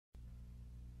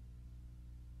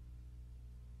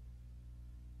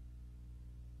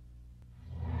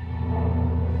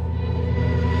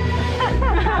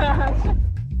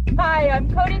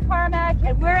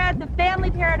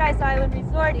Family Paradise Island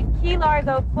Resort in Key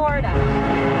Largo, Florida.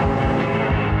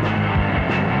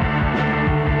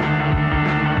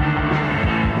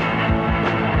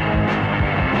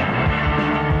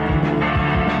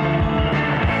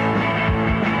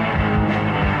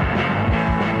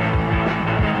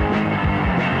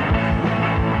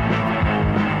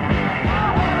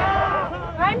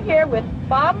 I'm here with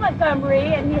Bob Montgomery,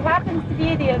 and he happens to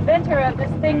be the inventor of this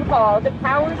thing called the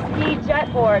Powerski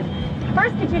Jetboard.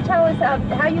 First, could you tell us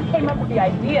how you came up with the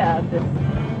idea of this?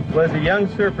 Well, as a young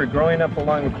surfer growing up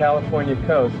along the California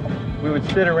coast, we would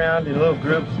sit around in little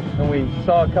groups and we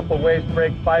saw a couple waves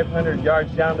break 500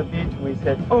 yards down the beach, and we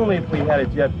said, only if we had a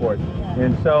jetboard. Yeah.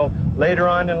 And so later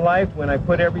on in life, when I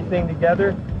put everything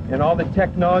together and all the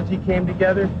technology came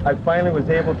together, I finally was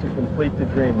able to complete the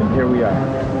dream, and here we are.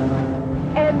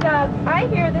 And I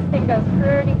hear this thing goes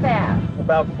pretty fast.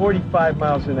 About 45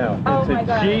 miles an hour. Oh, it's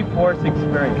a G-force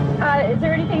experience. Is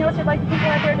there anything else you'd like the people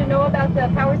out there to know about the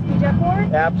Powerski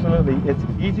Jetboard? Absolutely. It's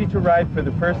easy to ride for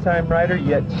the first-time rider,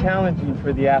 yet challenging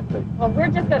for the athlete. Well, we're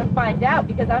just going to find out,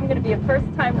 because I'm going to be a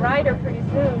first-time rider pretty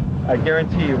soon. I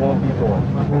guarantee you won't be bored.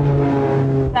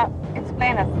 Now,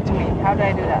 explain it to me. How do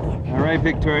I do that? All right,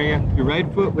 Victoria. Your right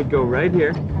foot would go right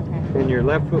here, and your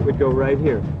left foot would go right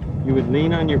here. You would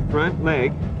lean on your front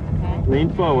leg, lean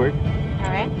forward,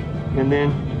 all right, and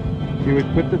then you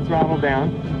would put the throttle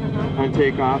down on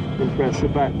takeoff and press the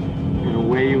button, and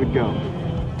away you would go.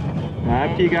 Now,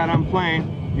 after you got on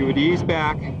plane, you would ease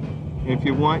back, and if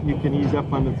you want, you can ease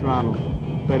up on the throttle.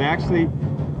 But actually,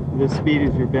 the speed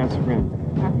is your best friend.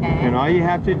 Okay. And all you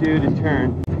have to do to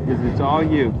turn is it's all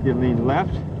you. You lean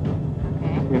left,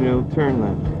 and it'll turn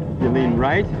left. You lean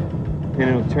right, and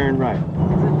it'll turn right. Is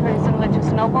it pretty similar to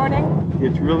snowboarding?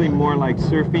 It's really more like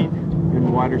surfing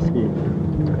and water skiing.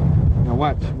 Now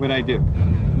watch what I do.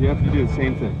 You have to do the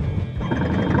same thing.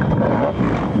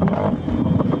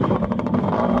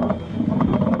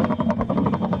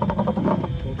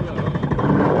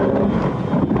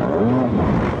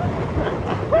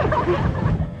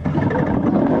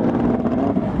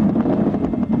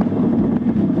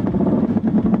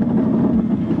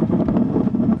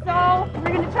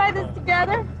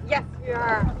 Yes, we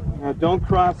are. Now don't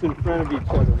cross in front of each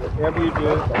other, whatever you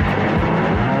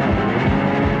do.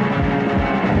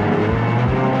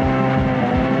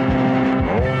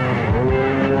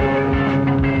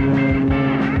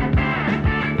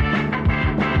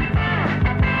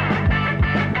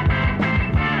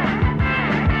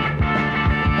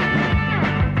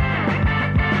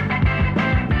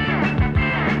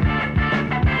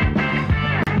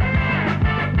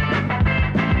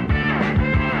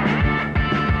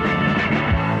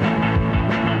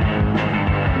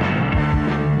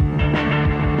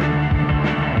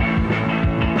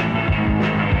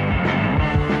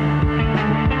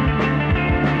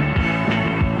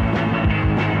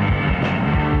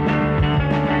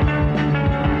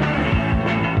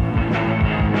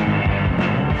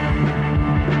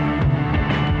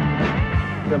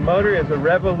 The motor is a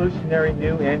revolutionary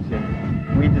new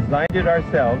engine. We designed it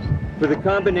ourselves with a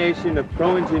combination of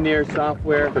pro-engineer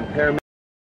software and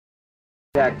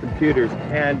paramedic computers,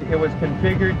 and it was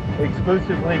configured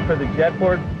exclusively for the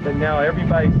jetboard, but now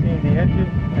everybody's seeing the engine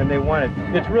and they want it.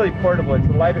 It's really portable. It's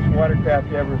the lightest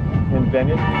watercraft ever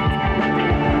invented.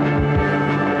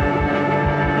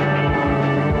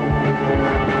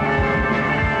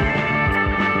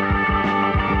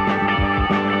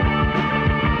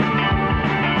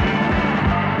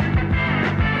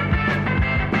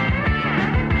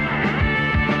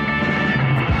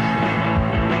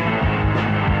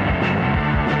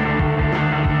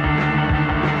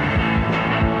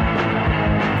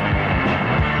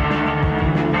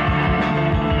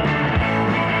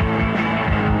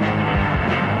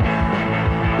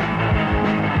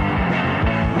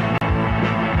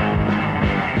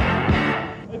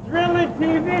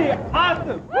 TV,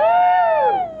 awesome! Woo!